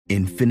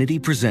Infinity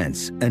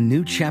presents a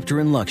new chapter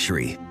in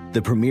luxury,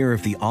 the premiere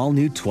of the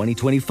all-new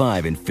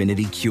 2025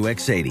 Infinity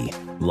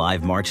QX80,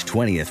 live March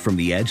 20th from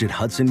the Edge at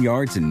Hudson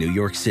Yards in New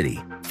York City,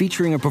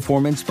 featuring a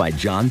performance by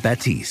John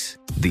Batiste.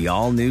 The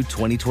all-new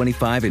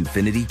 2025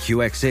 Infinity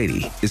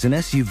QX80 is an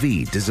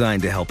SUV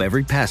designed to help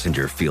every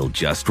passenger feel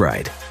just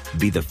right.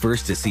 Be the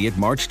first to see it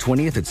March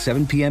 20th at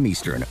 7 p.m.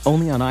 Eastern,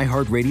 only on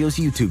iHeartRadio's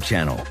YouTube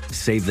channel.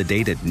 Save the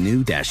date at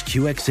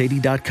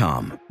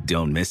new-QX80.com.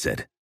 Don't miss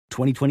it.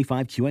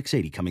 2025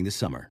 QX80 coming this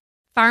summer.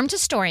 Farm to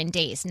store in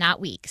days, not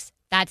weeks.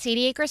 That's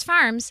 80 Acres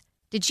Farms.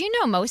 Did you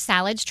know most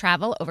salads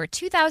travel over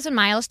 2,000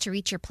 miles to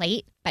reach your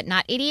plate? But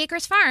not 80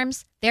 Acres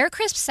Farms. Their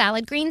crisp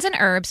salad greens and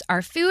herbs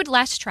are food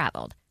less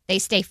traveled. They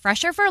stay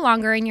fresher for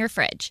longer in your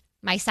fridge.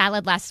 My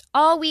salad lasts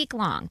all week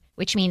long,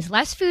 which means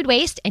less food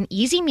waste and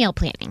easy meal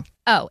planning.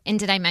 Oh, and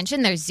did I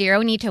mention there's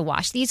zero need to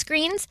wash these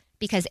greens?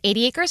 Because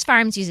 80 Acres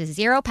Farms uses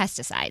zero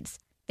pesticides.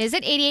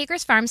 Visit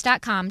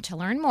 80acresfarms.com to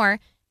learn more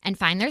and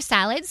find their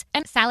salads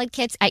and salad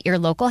kits at your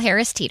local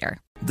Harris Teeter.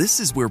 This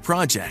is where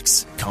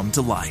projects come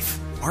to life.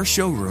 Our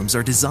showrooms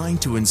are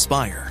designed to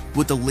inspire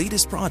with the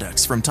latest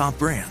products from top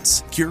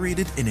brands,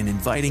 curated in an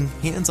inviting,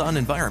 hands-on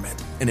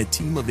environment, and a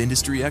team of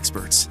industry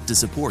experts to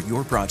support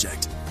your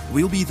project.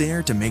 We'll be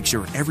there to make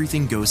sure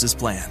everything goes as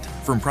planned,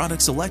 from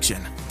product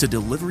selection to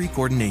delivery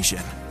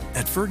coordination.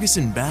 At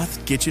Ferguson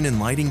Bath, Kitchen, and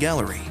Lighting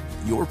Gallery,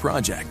 your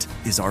project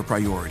is our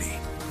priority.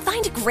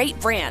 Find great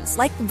brands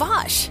like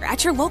Bosch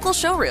at your local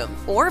showroom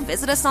or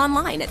visit us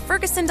online at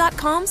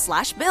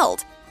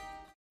ferguson.com/build.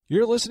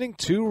 You're listening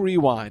to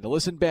Rewind, to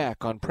listen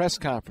back on press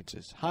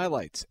conferences,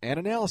 highlights, and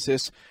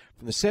analysis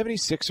from the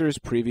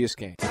 76ers' previous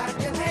game.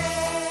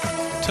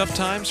 Tough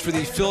times for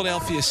the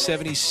Philadelphia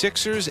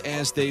 76ers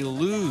as they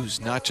lose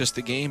not just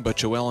the game, but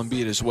Joel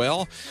Embiid as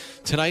well.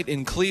 Tonight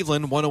in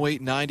Cleveland,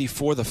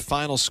 108-94, the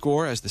final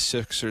score as the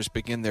Sixers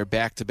begin their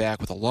back-to-back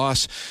with a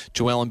loss.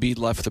 Joel Embiid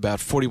left with about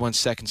 41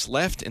 seconds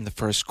left in the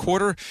first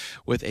quarter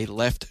with a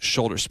left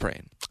shoulder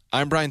sprain.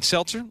 I'm Brian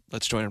Seltzer.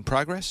 Let's join in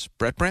progress.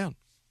 Brett Brown.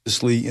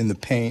 In the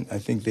paint, I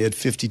think they had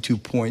 52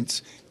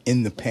 points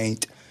in the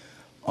paint.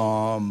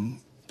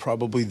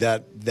 Probably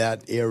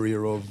that area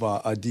of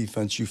our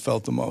defense you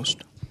felt the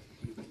most.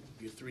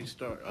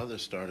 Your other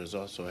starters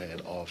also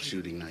had off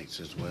shooting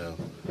nights as well.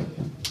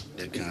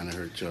 That kind of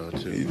hurt y'all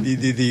too.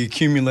 The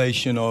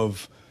accumulation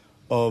of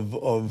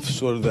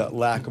sort of that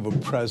lack of a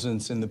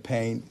presence in the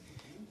paint,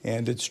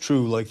 and it's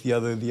true. Like the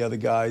other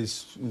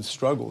guys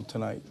struggled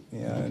tonight,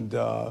 and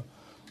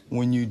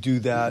when you do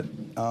that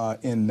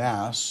in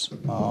mass,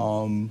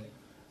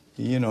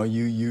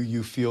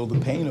 you feel the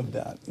pain of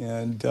that.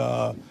 And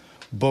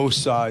both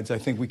sides, I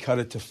think we cut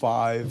it to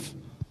 5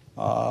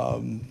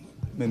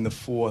 in the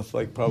fourth,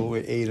 like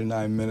probably 8 or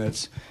 9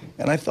 minutes.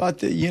 And I thought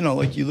that,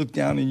 like you look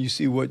down and you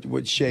see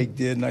what Shake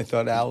did, and I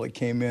thought Alec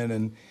came in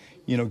and,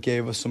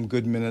 gave us some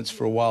good minutes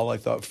for a while. I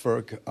thought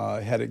Ferk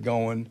had it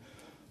going,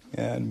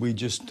 and we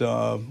just,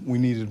 we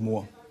needed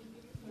more.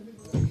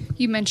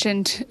 You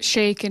mentioned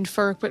Shake and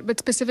Ferk, but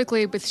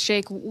specifically with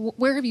Shake,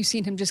 where have you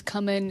seen him just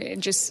come in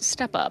and just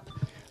step up?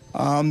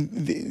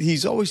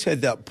 He's always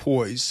had that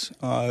poise.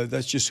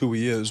 That's just who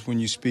he is. When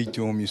you speak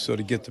to him, you sort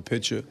of get the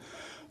picture.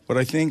 But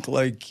I think,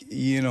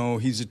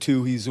 he's a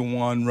 2, he's a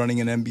 1,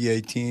 running an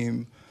NBA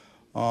team.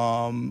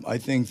 I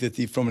think that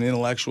from an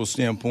intellectual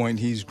standpoint,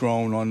 he's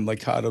grown on,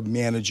 how to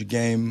manage a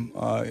game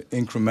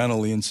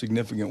incrementally in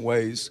significant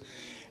ways.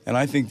 And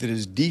I think that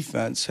his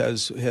defense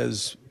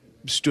has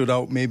stood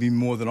out maybe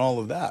more than all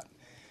of that.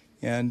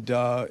 And,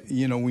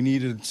 we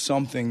needed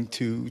something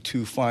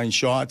to find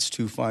shots,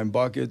 to find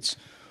buckets.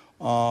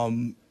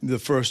 The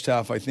first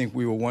half, I think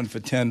we were 1 for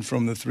 10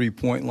 from the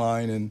three-point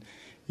line and,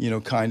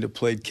 kind of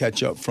played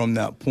catch-up from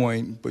that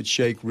point. But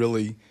Shake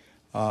really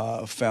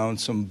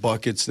found some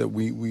buckets that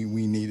we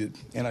needed,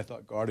 and I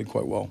thought guarded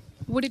quite well.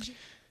 What did you...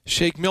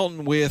 Shake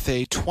Milton with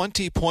a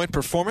 20-point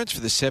performance for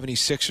the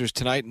 76ers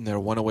tonight in their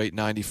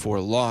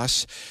 108-94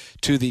 loss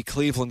to the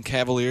Cleveland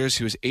Cavaliers.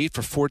 He was 8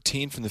 for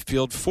 14 from the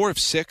field, 4 of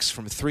 6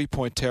 from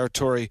three-point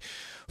territory,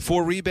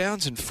 4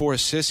 rebounds and 4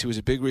 assists. He was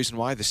a big reason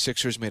why the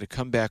Sixers made a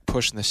comeback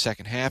push in the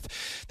second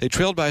half. They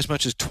trailed by as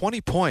much as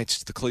 20 points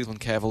to the Cleveland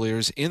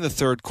Cavaliers in the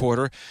third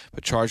quarter,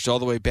 but charged all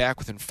the way back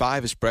within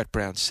 5, as Brett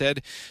Brown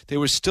said. They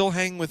were still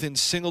hanging within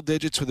single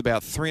digits with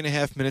about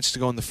 3.5 minutes to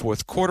go in the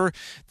fourth quarter.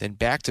 Then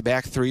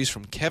back-to-back threes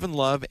from Kevin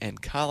Love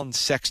and Colin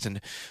Sexton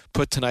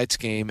put tonight's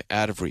game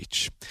out of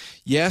reach.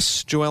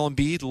 Yes, Joel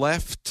Embiid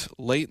left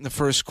late in the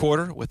first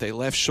quarter with a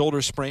left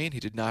shoulder sprain.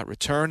 He did not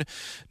return.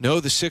 No,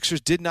 the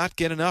Sixers did not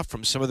get enough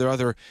from some of their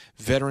other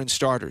veteran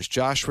starters.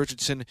 Josh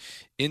Richardson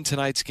in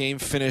tonight's game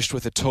finished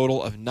with a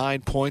total of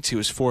 9 points. He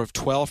was 4 of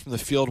 12 from the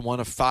field, 1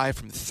 of 5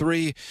 from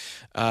 3.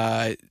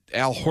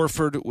 Al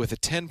Horford with a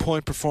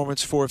 10-point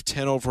performance, 4 of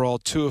 10 overall,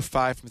 2 of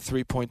 5 from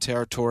three-point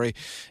territory.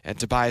 And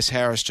Tobias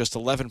Harris just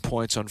 11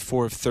 points on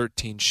 4 of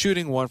 13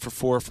 shooting, 1 for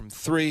 4 from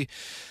 3.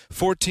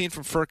 14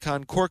 from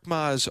Furkan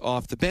Korkmaz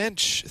off the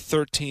bench,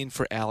 13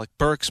 for Alec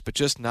Burks, but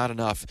just not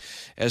enough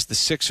as the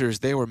Sixers,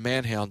 they were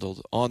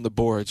manhandled on the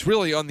boards.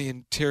 Really on the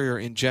interior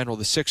in general,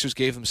 the Sixers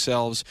gave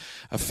themselves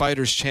a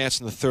fighter's chance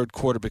in the third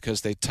quarter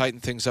because they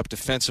tightened things up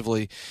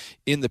defensively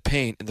in the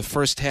paint. In the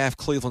first half,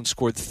 Cleveland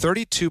scored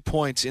 32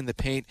 points in the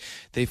paint.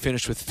 They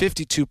finished with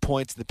 52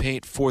 points in the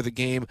paint for the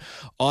game.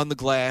 On the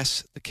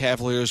glass, the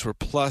Cavaliers were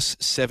plus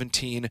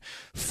 17,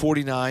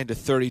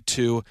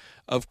 49-32.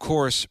 Of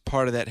course,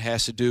 part of that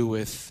has to do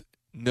with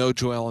no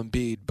Joel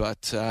Embiid,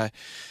 but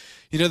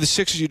the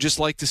Sixers, you just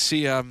like to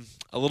see a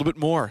little bit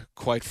more,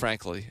 quite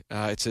frankly.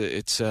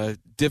 It's a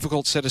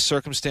difficult set of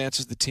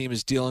circumstances the team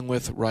is dealing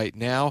with right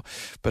now,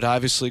 but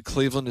obviously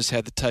Cleveland has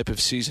had the type of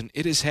season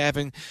it is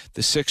having.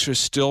 The Sixers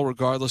still,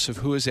 regardless of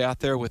who is out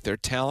there with their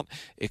talent,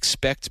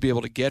 expect to be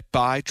able to get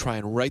by, try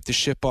and right the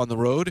ship on the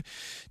road.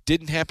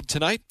 Didn't happen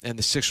tonight, and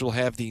the Sixers will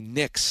have the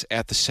Knicks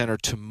at the center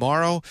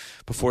tomorrow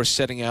before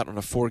setting out on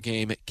a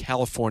 4-game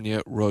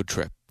California road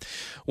trip.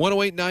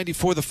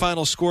 108-94 the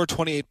final score,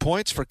 28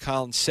 points for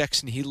Colin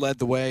Sexton. He led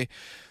the way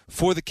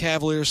for the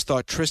Cavaliers.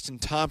 Thought Tristan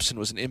Thompson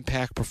was an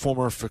impact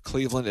performer for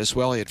Cleveland as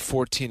well. He had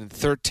 14 and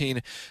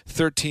 13.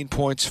 13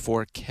 points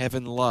for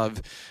Kevin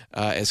Love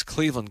as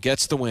Cleveland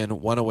gets the win,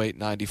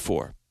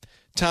 108-94.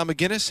 Tom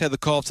McGinnis had the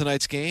call of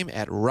tonight's game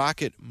at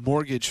Rocket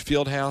Mortgage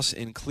Fieldhouse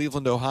in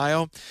Cleveland,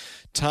 Ohio.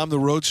 Tom, the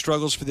road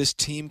struggles for this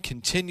team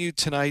continued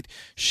tonight.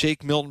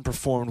 Shake Milton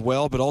performed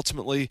well, but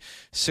ultimately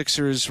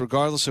Sixers,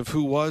 regardless of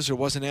who was or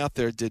wasn't out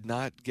there, did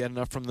not get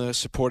enough from the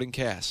supporting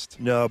cast.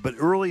 No, but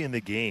early in the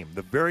game,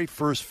 the very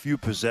first few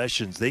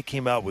possessions, they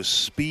came out with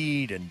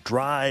speed and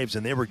drives,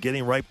 and they were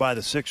getting right by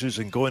the Sixers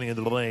and going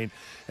into the lane.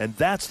 And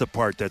that's the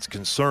part that's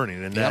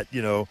concerning. And that,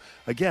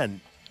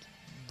 again,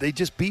 they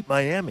just beat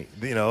Miami.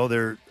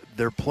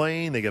 They're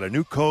playing. They got a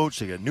new coach.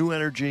 They got new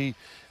energy,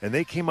 and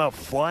they came out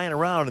flying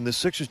around. And the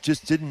Sixers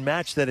just didn't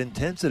match that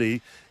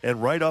intensity.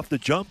 And right off the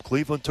jump,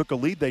 Cleveland took a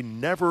lead. They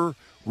never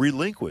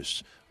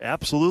relinquished.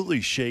 Absolutely,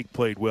 Shake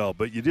played well,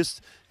 but you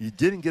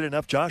didn't get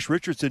enough. Josh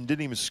Richardson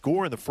didn't even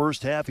score in the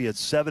first half. He had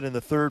 7 in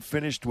the third,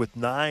 finished with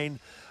 9.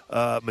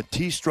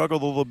 Matisse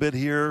struggled a little bit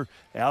here.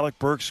 Alec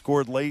Burks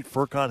scored late.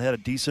 Furkan had a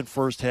decent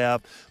first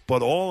half.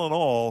 But all in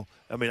all,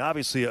 I mean,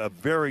 obviously a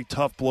very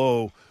tough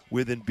blow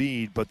with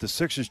Embiid, but the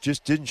Sixers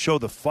just didn't show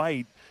the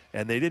fight,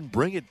 and they didn't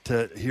bring it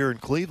to here in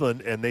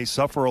Cleveland, and they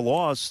suffer a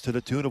loss to the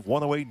tune of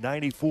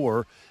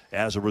 108-94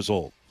 as a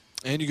result.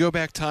 And you go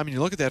back, Tom, and you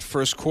look at that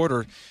first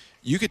quarter,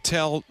 you could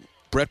tell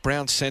Brett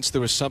Brown sensed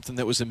there was something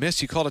that was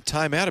amiss. He called a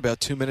timeout about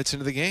 2 minutes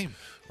into the game.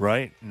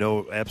 Right.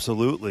 No,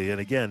 absolutely.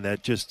 And again,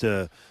 that just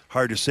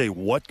hard to say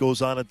what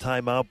goes on a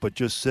timeout, but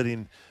just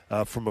sitting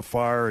from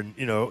afar. And,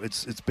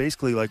 it's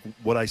basically like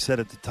what I said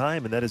at the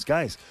time, and that is,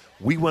 guys,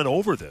 we went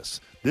over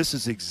this. This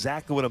is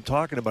exactly what I'm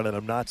talking about, and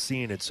I'm not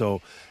seeing it.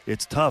 So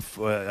it's tough,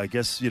 I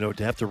guess, to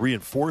have to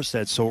reinforce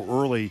that so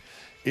early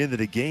into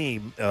the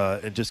game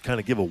and just kind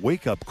of give a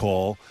wake-up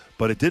call,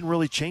 but it didn't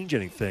really change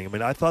anything. I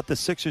mean, I thought the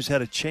Sixers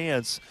had a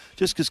chance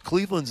just because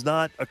Cleveland's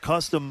not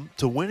accustomed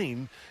to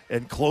winning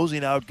and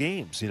closing out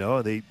games. They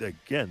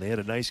had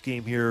a nice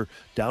game here,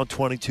 down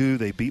 22.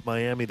 They beat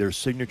Miami. Their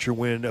signature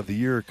win of the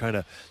year kind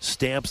of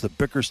stamps the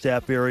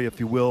Bickerstaff area, if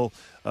you will,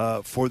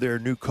 for their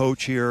new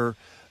coach here.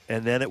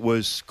 And then it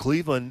was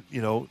Cleveland,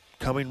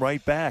 coming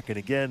right back. And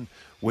again,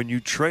 when you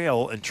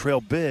trail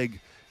big,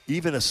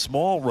 even a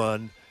small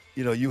run,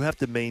 you have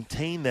to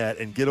maintain that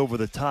and get over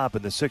the top,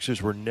 and the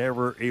Sixers were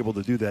never able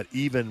to do that,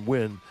 even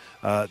when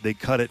they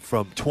cut it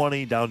from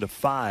 20 down to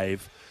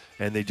 5,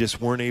 and they just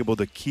weren't able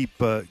to keep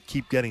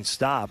getting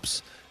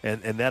stops,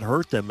 and that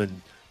hurt them.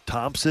 And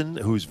Thompson,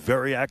 who's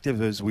very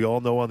active, as we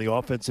all know, on the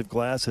offensive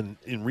glass and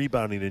in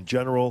rebounding in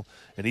general,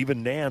 and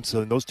even Nance,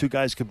 and those two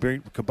guys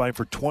combined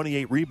for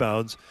 28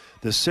 rebounds.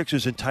 The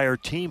Sixers' entire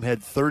team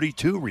had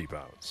 32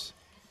 rebounds.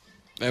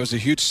 That was a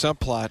huge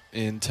subplot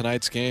in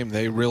tonight's game.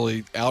 They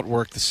really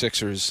outworked the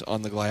Sixers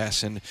on the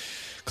glass, and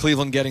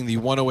Cleveland getting the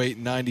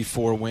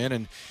 108-94 win.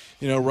 And,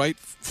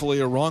 rightfully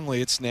or wrongly,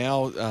 it's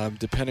now,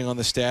 depending on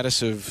the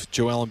status of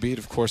Joel Embiid,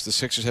 of course, the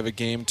Sixers have a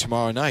game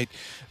tomorrow night.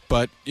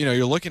 But,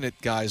 you're looking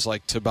at guys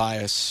like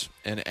Tobias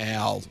and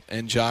Al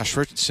and Josh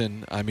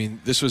Richardson. I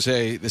mean, this is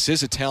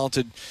a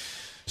talented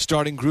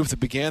starting group that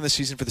began the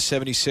season for the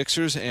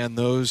 76ers, and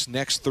those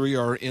next 3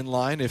 are in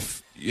line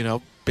if,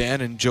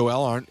 Ben and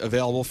Joel aren't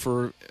available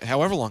for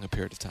however long a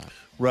period of time.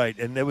 Right,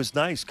 and it was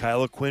nice.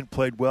 Kyle Quinn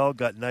played well,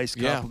 got nice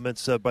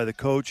compliments by the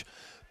coach.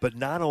 But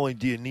not only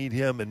do you need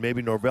him, and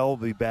maybe Norvell will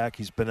be back.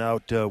 He's been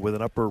out with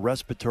an upper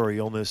respiratory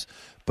illness.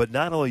 But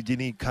not only do you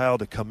need Kyle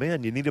to come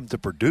in, you need him to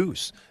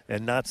produce.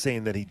 And not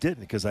saying that he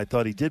didn't, because I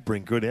thought he did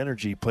bring good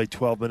energy. He played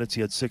 12 minutes.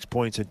 He had 6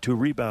 points and 2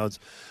 rebounds.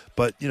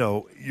 But,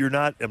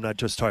 I'm not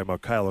just talking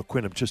about Kyle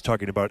O'Quinn. I'm just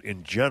talking about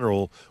in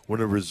general, when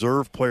a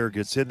reserve player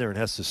gets in there and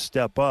has to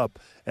step up,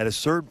 at a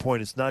certain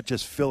point, it's not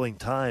just filling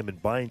time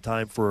and buying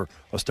time for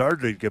a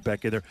starter to get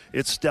back in there.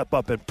 It's step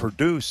up and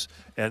produce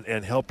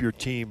and help your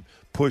team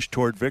push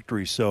toward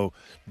victory. So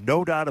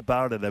no doubt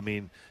about it. I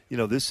mean,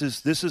 this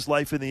is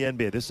life in the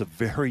NBA. This is a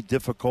very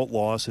difficult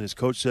loss, and his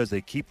coach says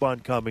they keep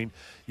on coming.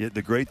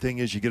 The great thing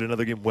is you get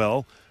another game.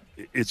 Well,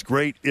 it's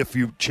great if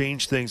you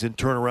change things and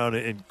turn around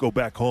and go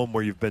back home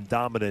where you've been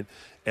dominant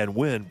and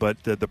win.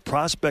 But the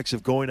prospects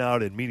of going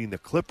out and meeting the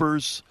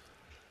Clippers,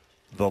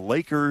 the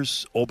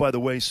Lakers, oh, by the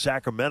way,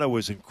 Sacramento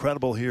was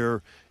incredible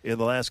here in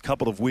the last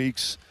couple of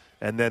weeks,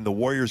 and then the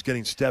Warriors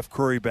getting Steph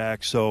Curry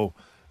back. So,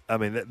 I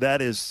mean,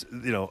 that is,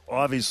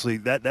 obviously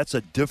that's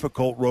a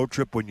difficult road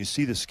trip when you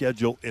see the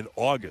schedule in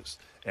August,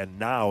 and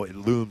now it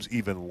looms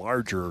even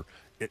larger,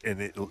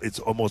 and it's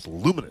almost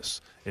luminous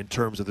in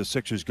terms of the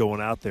Sixers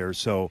going out there.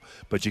 So,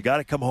 but you got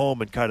to come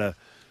home and kind of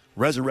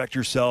resurrect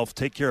yourself,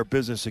 take care of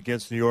business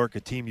against New York, a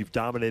team you've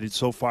dominated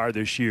so far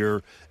this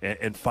year,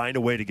 and find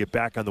a way to get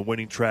back on the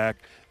winning track.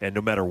 And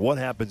no matter what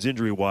happens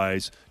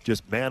injury-wise,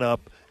 just man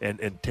up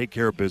and take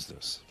care of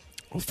business.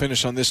 We'll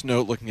finish on this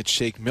note looking at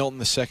Shake Milton,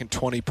 the second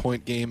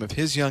 20-point game of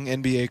his young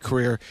NBA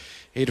career.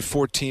 8 of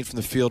 14 from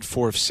the field,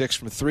 4 of 6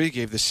 from 3.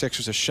 Gave the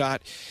Sixers a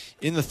shot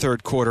in the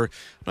third quarter.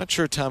 I'm not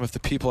sure, Tom, if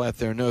the people out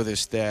there know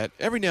this, that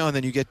every now and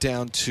then you get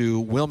down to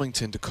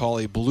Wilmington to call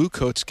a Blue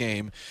Coats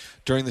game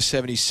during the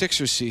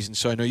 76ers season.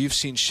 So I know you've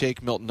seen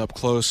Shake Milton up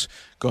close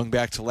going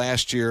back to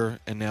last year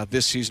and now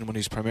this season when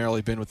he's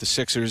primarily been with the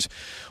Sixers.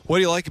 What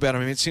do you like about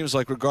him? I mean, it seems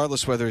like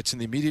regardless whether it's in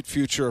the immediate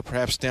future or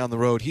perhaps down the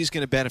road, he's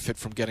going to benefit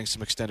from getting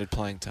some extended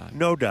playing time.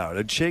 No doubt.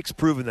 And Shake's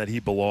proven that he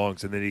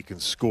belongs and that he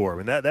can score.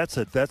 I mean, that's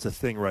a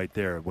thing right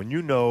there. When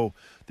you know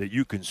that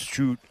you can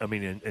shoot,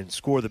 and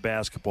score the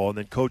basketball, and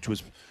then Coach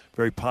was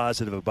very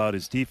positive about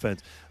his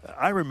defense.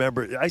 I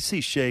remember, I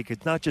see Shake,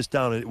 it's not just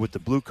down with the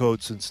Blue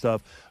Coats and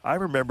stuff. I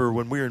remember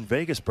when we were in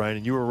Vegas, Brian,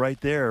 and you were right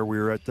there. We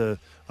were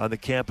on the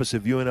campus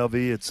of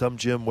UNLV at some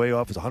gym way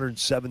off. It's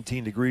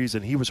 117 degrees,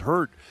 and he was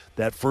hurt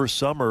that first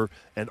summer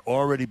and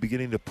already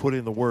beginning to put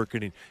in the work.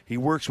 And he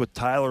works with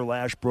Tyler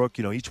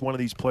Lashbrook. Each one of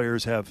these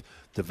players have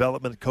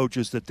development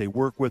coaches that they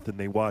work with, and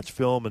they watch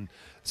film. And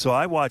so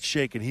I watch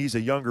Shake, and he's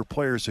a younger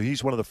player, so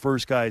he's one of the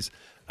first guys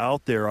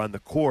out there on the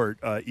court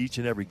each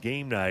and every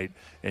game night,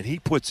 and he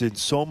puts in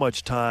so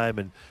much time.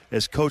 And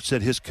as Coach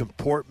said, his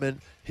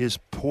comportment, his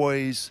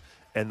poise,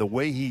 and the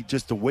way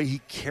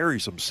he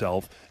carries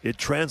himself, it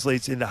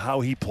translates into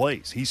how he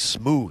plays. He's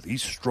smooth,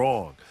 he's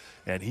strong,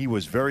 and he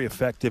was very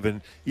effective.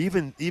 And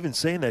even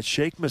saying that,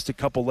 Shake missed a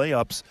couple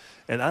layups,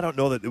 and I don't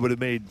know that it would have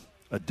made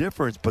a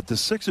difference, but the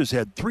Sixers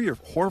had 3, or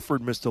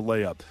Horford missed a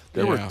layup.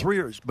 There were 3,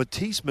 or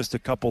Matisse missed a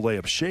couple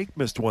layups. Shake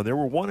missed one. There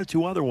were 1 or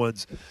 2 other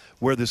ones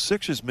where the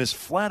Sixers missed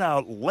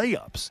flat-out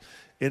layups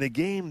in a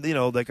game,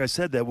 like I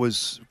said, that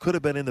could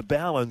have been in the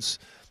balance.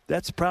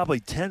 That's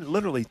probably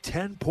literally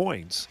 10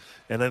 points.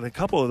 And then a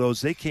couple of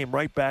those, they came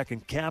right back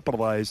and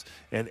capitalized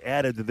and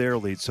added to their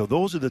lead. So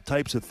those are the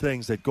types of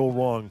things that go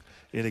wrong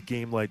in a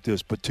game like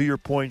this. But to your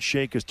point,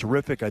 Shake is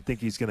terrific. I think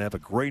he's going to have a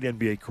great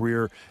NBA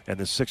career, and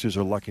the Sixers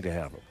are lucky to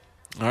have him.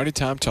 All righty,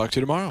 Tom. Talk to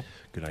you tomorrow.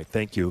 Good night.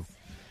 Thank you.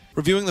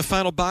 Reviewing the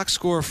final box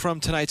score from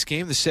tonight's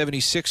game, the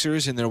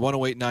 76ers in their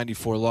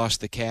 108-94 loss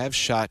to the Cavs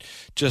shot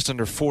just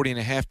under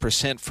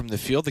 40.5% from the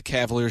field. The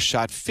Cavaliers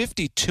shot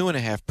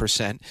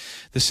 52.5%.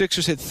 The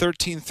Sixers hit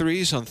 13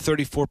 threes on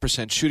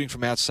 34% shooting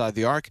from outside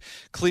the arc.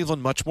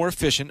 Cleveland much more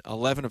efficient,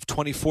 11 of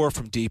 24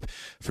 from deep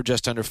for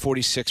just under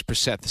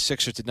 46%. The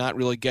Sixers did not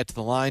really get to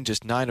the line,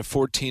 just 9 of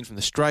 14 from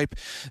the stripe.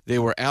 They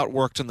were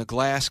outworked on the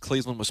glass.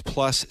 Cleveland was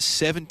plus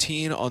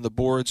 17 on the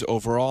boards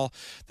overall.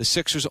 The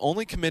Sixers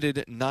only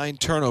committed 9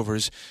 turnovers.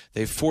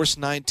 They forced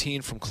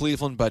 19 from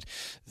Cleveland, but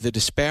the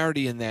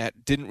disparity in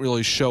that didn't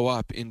really show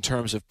up in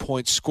terms of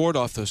points scored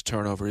off those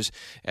turnovers,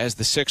 as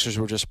the Sixers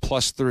were just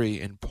plus 3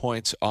 in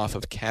points off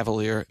of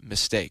Cavalier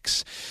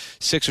mistakes.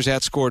 Sixers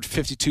outscored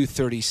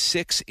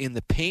 52-36 in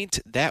the paint.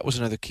 That was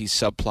another key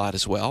subplot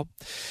as well.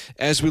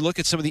 As we look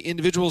at some of the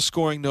individual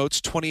scoring notes,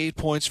 28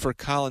 points for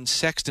Colin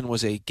Sexton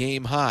was a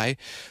game high,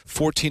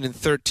 14 and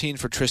 13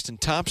 for Tristan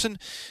Thompson,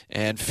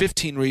 and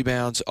 15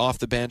 rebounds off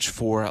the bench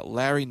for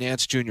Larry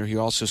Nance Jr. He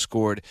also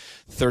scored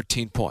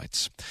 13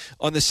 points.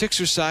 On the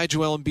Sixers side,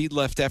 Joel Embiid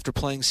left after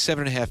playing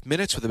 7.5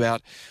 minutes with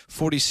about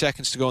 40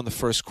 seconds to go in the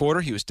first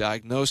quarter. He was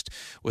diagnosed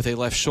with a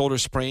left shoulder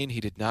sprain.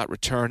 He did not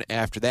return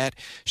after that.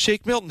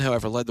 Shake Milton,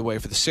 however, led the way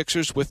for the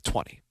Sixers with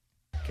 20.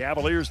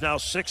 Cavaliers now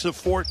 6 of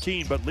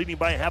 14, but leading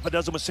by half a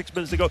dozen with 6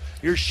 minutes to go.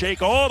 Here's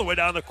Shake all the way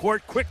down the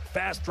court. Quick,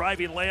 fast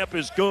driving layup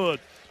is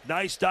good.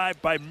 Nice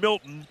dive by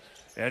Milton,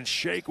 and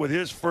Shake with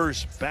his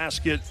first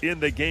basket in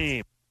the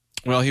game.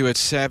 Well, he had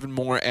 7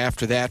 more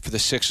after that for the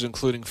Sixers,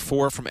 including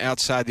 4 from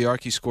outside the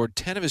arc. He scored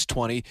 10 of his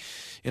 20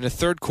 in a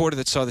third quarter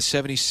that saw the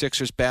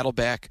 76ers battle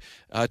back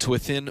to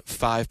within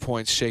 5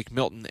 points. Shake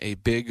Milton, a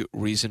big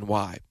reason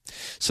why.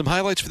 Some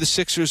highlights for the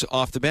Sixers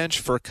off the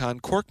bench.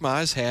 Furkan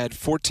Korkmaz had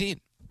 14.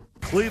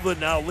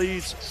 Cleveland now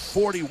leads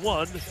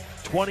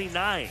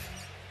 41-29.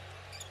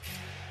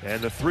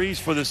 And the threes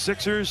for the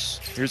Sixers.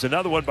 Here's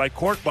another one by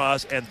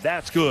Korkmaz, and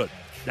that's good.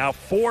 Now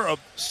 4 of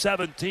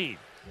 17.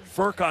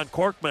 Furkan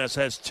Korkmaz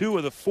has 2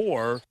 of the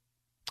 4.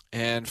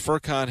 And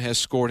Furkan has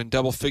scored in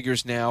double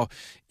figures now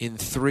in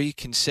 3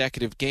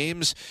 consecutive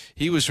games.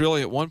 He was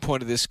really at one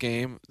point of this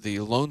game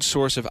the lone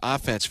source of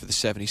offense for the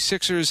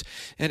 76ers.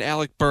 And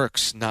Alec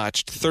Burks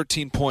notched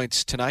 13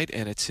 points tonight,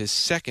 and it's his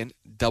second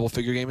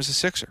double-figure game as a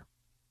Sixer.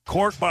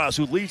 Korkmaz,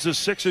 who leads the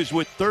Sixers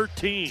with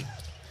 13.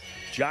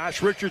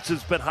 Josh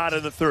Richardson's been hot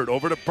in the third.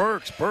 Over to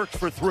Burks. Burks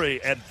for 3,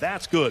 and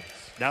that's good.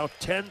 Now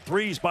 10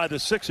 threes by the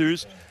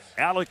Sixers.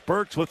 Alec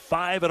Burks with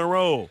 5 in a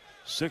row.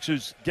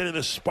 Sixers getting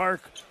a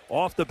spark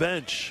off the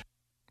bench.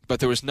 But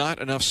there was not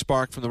enough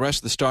spark from the rest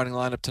of the starting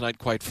lineup tonight,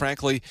 quite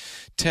frankly.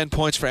 10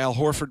 points for Al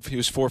Horford. He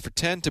was 4 for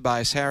 10.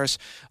 Tobias Harris,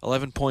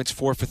 11 points,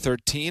 4 for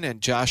 13.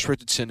 And Josh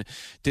Richardson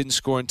didn't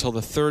score until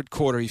the third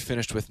quarter. He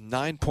finished with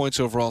 9 points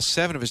overall,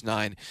 7 of his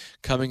 9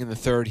 coming in the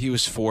third. He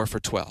was 4 for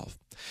 12.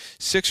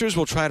 Sixers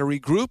will try to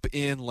regroup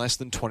in less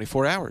than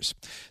 24 hours.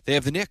 They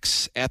have the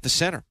Knicks at the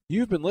center.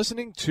 You've been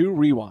listening to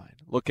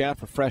Rewind. Look out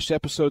for fresh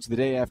episodes the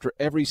day after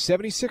every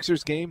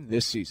 76ers game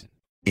this season.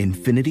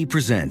 Infiniti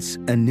presents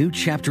a new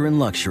chapter in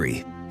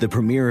luxury, the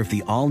premiere of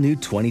the all-new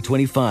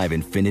 2025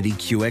 Infiniti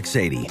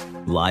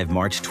QX80, live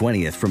March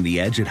 20th from the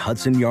Edge at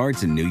Hudson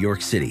Yards in New York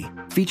City,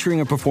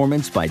 featuring a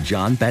performance by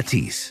John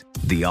Batiste.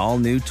 The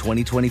all-new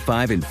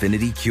 2025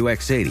 Infiniti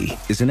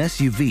QX80 is an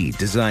SUV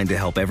designed to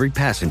help every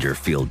passenger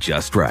feel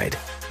just right.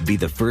 Be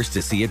the first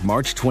to see it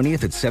March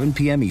 20th at 7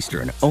 p.m.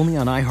 Eastern, only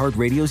on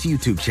iHeartRadio's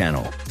YouTube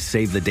channel.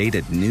 Save the date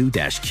at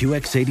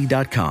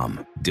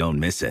new-QX80.com. Don't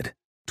miss it.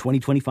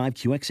 2025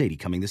 QX80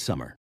 coming this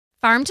summer.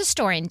 Farm to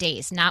store in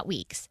days, not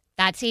weeks.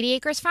 That's 80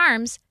 Acres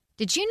Farms.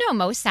 Did you know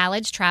most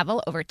salads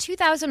travel over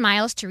 2,000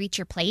 miles to reach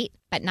your plate?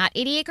 But not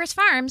 80 Acres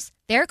Farms.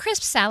 Their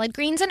crisp salad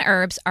greens and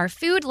herbs are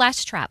food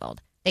less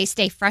traveled. They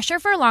stay fresher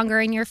for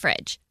longer in your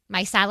fridge.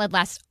 My salad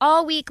lasts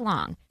all week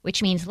long,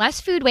 which means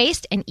less food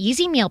waste and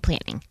easy meal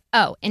planning.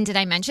 Oh, and did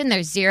I mention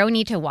there's zero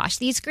need to wash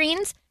these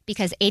greens?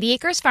 Because 80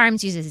 Acres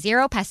Farms uses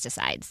 0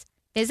 pesticides.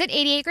 Visit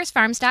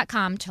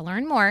 80acresfarms.com to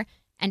learn more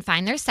and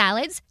find their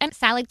salads and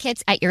salad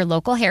kits at your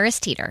local Harris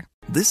Teeter.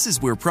 This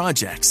is where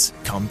projects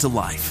come to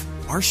life.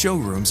 Our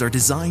showrooms are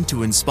designed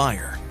to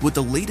inspire with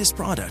the latest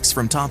products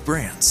from top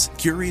brands,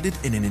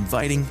 curated in an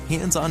inviting,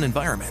 hands-on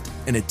environment,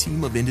 and a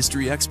team of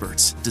industry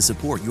experts to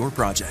support your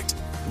project.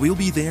 We'll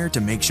be there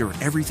to make sure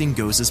everything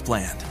goes as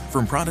planned,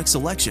 from product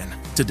selection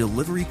to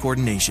delivery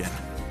coordination.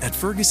 At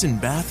Ferguson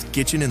Bath,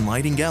 Kitchen, and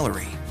Lighting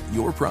Gallery,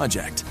 your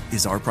project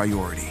is our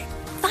priority.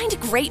 Find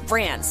great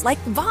brands like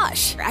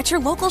Bosch at your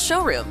local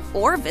showroom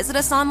or visit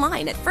us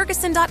online at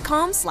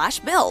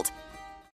ferguson.com/build.